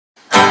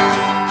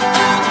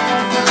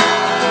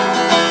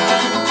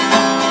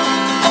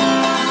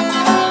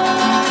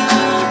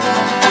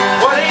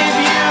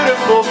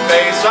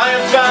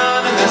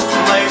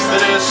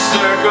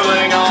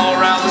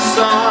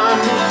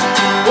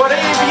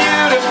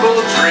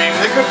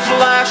could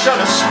flash on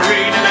a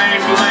screen in a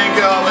blink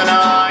of an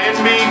eye and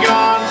be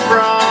gone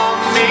from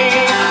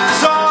me.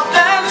 Soft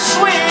and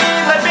sweet,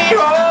 let me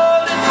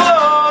hold it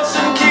close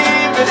and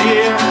keep it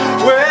here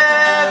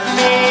with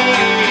me.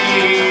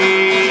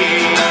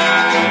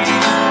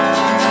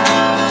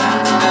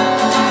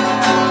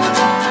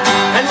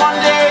 And one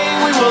day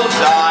we will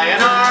die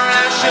and our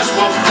ashes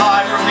will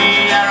fly from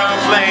the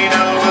aeroplane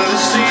over the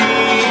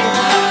sea.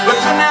 But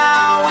for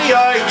now we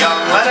are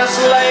young, let us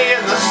lay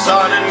in the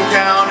sun and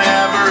count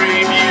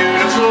every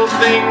beautiful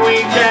thing we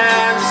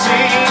can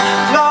see.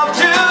 Love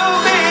to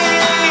be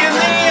in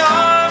the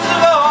arms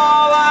of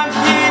all I'm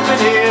keeping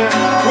here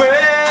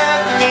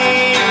with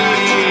me.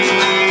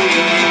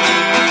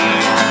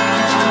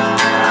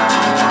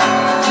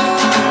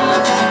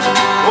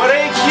 What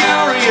a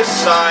curious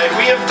sight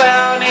we have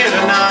found here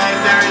tonight.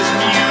 There is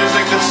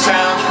music that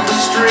sounds from the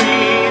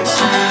streets.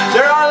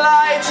 There are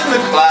lights in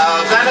the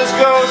clouds and as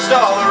ghosts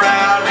all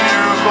around.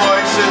 Hear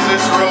voices,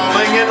 it's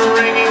rolling and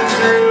ringing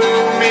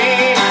through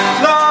me.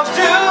 Love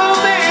to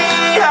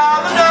be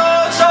how the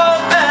notes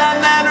all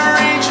bend and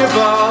reach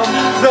above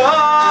the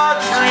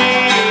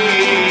trees.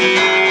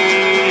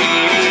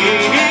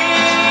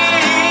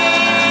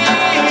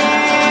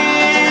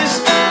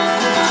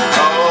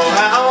 Oh,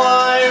 how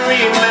I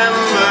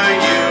remember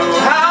you,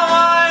 how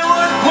I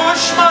would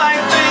push my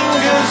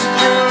fingers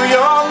through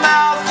your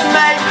mouth to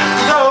make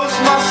those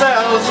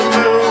muscles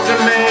move, to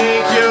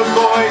make your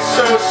voice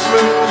so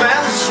smooth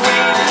and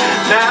sweet.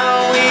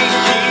 Now we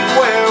keep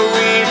where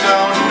we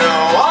don't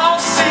know, all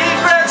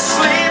secrets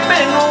sleep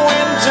in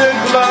winter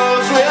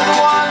glows with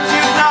ones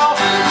you know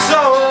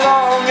so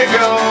long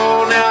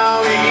ago.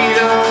 Now we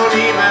don't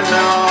even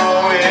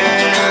know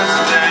his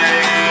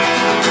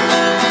name.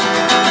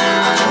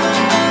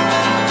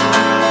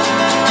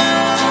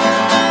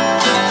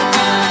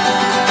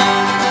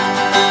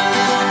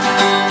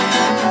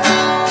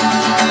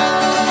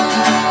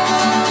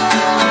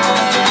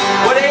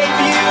 What a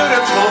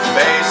beautiful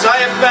face I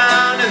have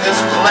found in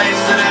this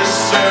place that is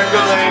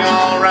circling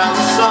all around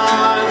the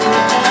sun.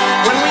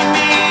 When we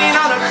meet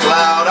on a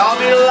cloud, I'll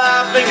be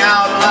laughing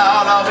out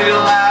loud. I'll be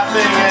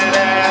laughing at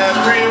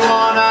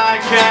everyone I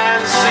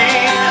can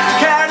see.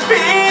 Can't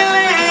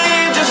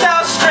believe just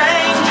how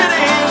strange it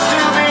is to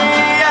be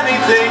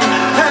anything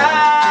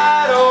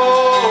at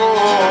all.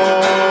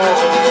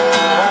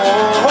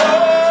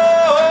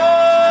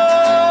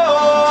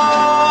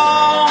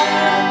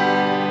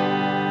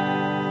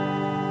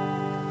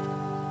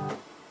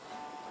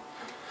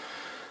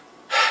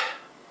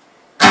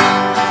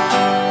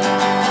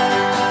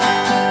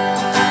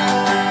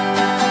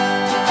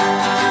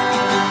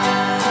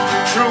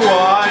 True,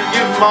 I'd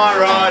give my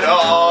right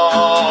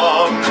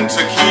arm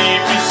to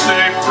keep you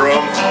safe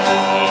from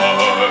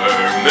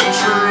harm. And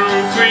true,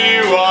 for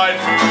you I'd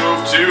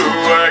move to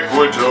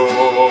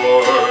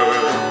Ecuador.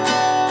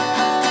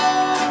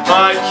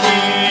 I'd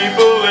keep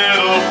a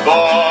little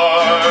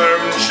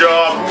farm,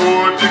 chop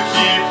wood to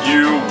keep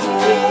you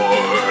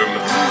warm.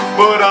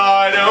 But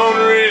I don't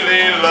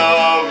really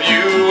love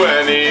you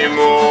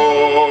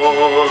anymore.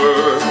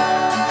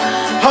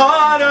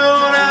 I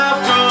don't have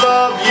to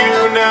love you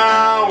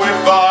now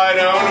if I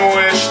don't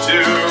wish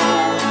to.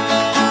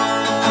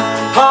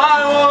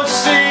 I won't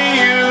see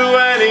you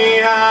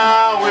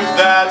anyhow if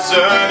that's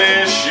an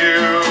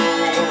issue.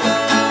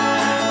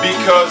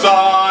 Because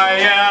I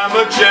am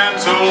a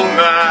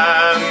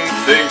gentleman,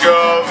 think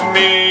of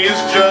me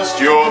as just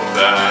your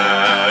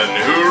fan,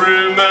 who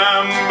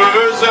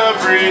remembers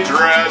every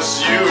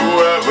dress you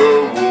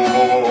ever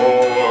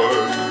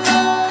wore.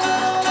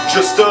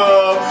 Just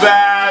a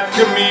bad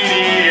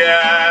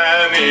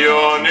comedian,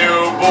 your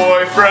new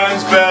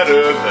boyfriend's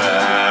better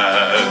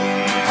than.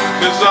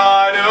 'Cause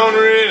I don't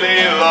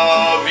really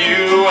love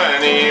you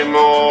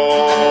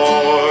anymore.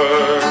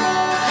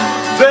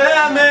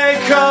 There may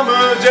come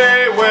a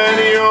day when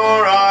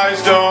your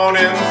eyes don't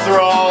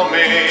enthrall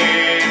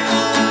me.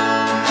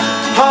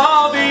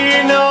 I'll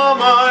be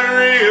numb, I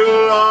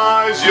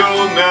realize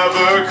you'll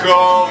never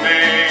call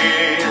me.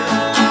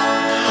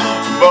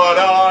 But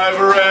I've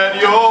read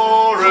your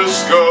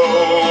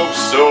horoscope,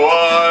 so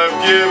I've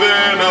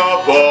given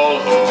up all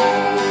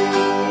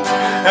hope.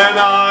 And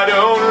I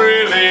don't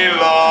really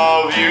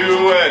love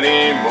you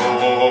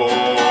anymore.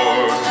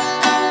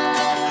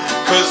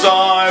 'Cause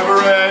I've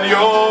read your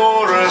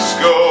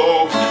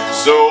horoscope,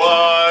 so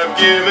I've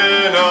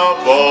given up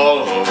all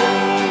hope.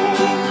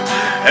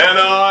 And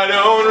I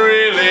don't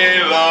really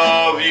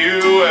love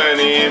you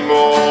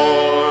anymore.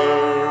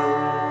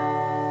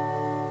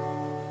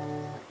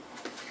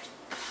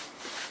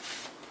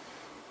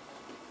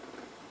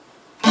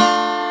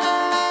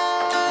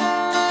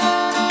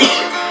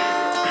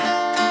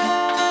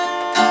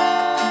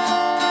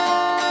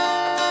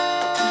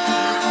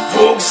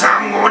 Folks,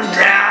 I'm going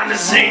down to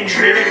St.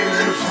 James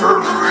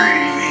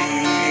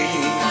Infirmary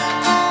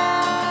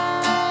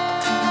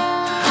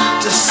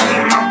to see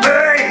my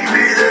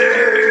baby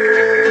there.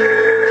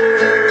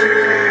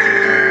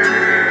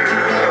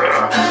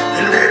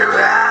 They lay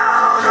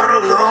around on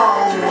a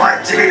long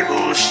white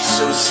table. She's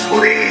so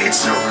sweet,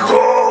 so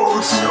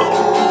cold, so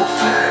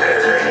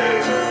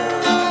fair.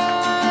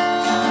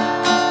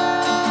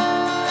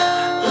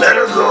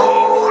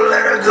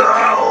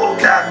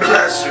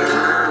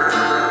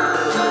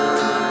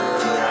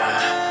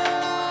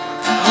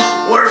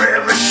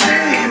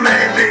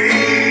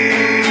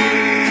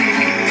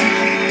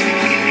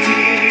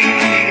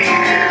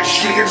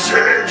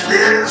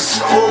 this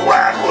whole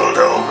wide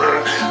world over,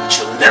 but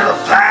you'll never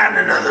find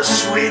another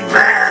sweet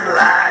man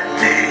like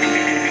me.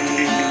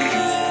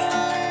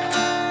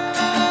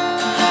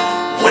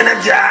 When I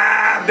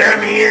die, bury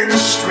me in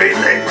straight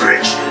leg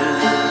breeches,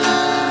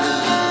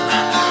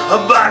 a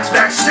box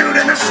back suit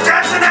and a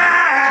Stetson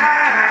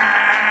hats,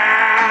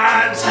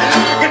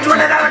 and $20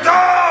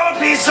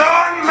 gold piece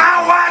on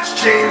my watch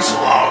chain, so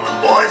all the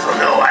boys will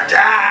know I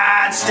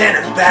died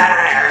standing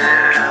back.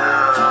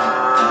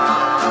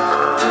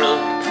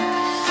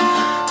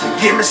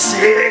 Give me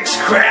 6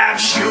 crab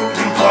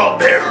shooting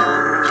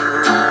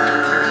pallbearers,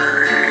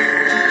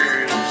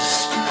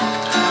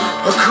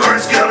 a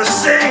chorus girl to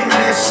sing me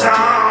a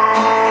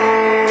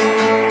song.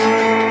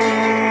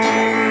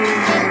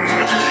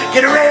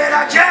 Get a red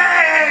hot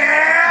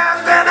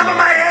jazz band over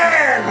my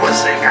head, we'll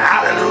sing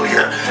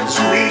hallelujah as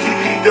we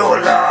go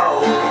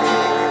along.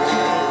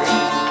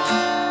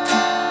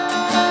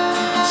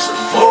 So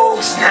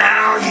folks,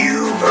 now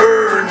you've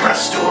heard my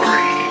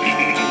story.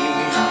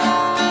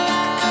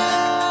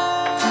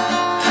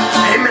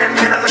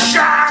 Another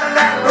shot of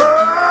that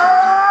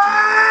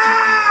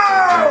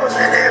rose,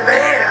 and if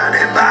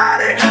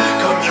anybody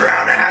comes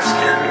around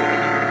asking,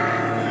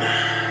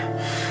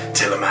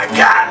 tell him I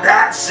got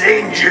that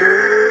St.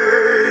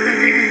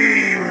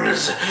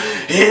 James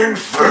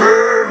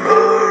Infirmary.